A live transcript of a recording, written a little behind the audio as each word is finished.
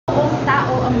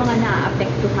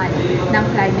maapektuhan ng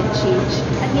climate change.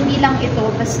 At hindi lang ito,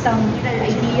 basta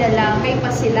idea lang, may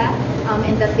pa sila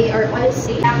and that they are all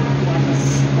safe ones.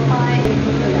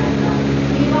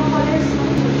 Ibang colors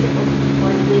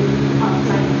with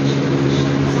climate change.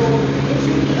 So it's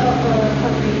really a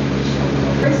great show.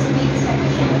 First week,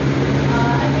 second.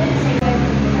 I'm going to say that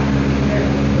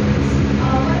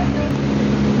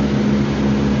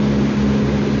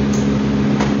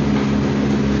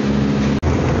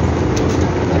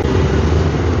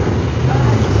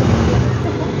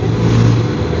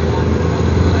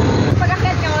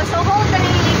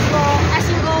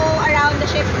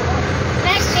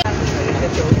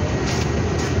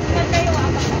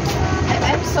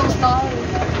so tall.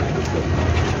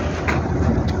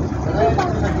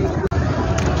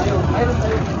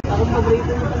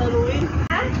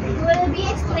 We'll be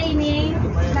explaining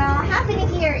the happening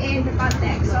here in the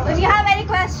context. So if you have any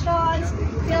questions,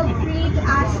 feel free to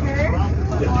ask her.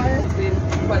 It's been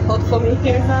quite hot for me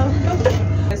here now.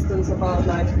 Questions about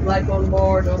life on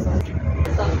board or something.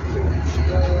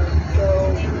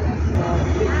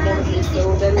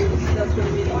 So then that's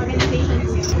really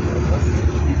organizations.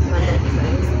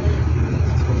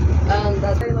 And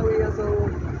that's very area, so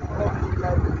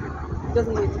it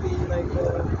doesn't need to be like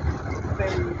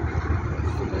very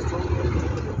super strong.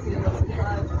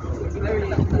 It's very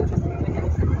interesting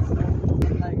mechanism,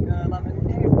 like love and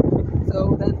care. So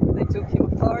then they took him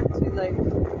apart to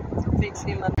fix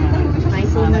him.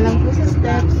 Mindful na lang po sa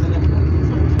steps.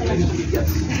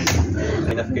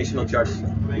 The navigational charts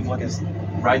is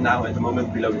right now at the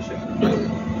moment below the ship.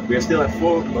 We are still at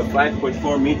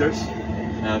 5.4 meters.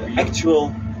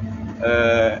 Actual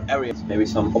area, maybe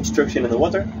some obstruction in the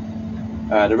water.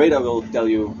 The radar will tell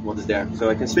you what is there. So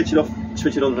I can switch it off,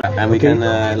 switch it on, and we can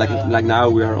like now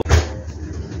we are.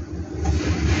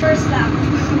 First lap,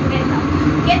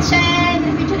 kitchen,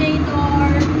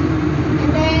 refrigerator,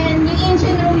 and then yung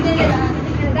engine room nila.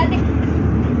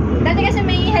 Dati kasi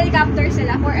may helicopter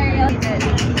sila for aerial.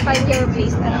 5-year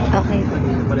place na lang. Okay.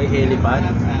 Para helipad.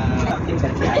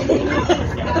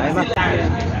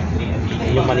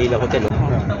 Yung Manila Hotel.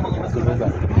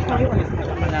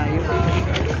 Malayo.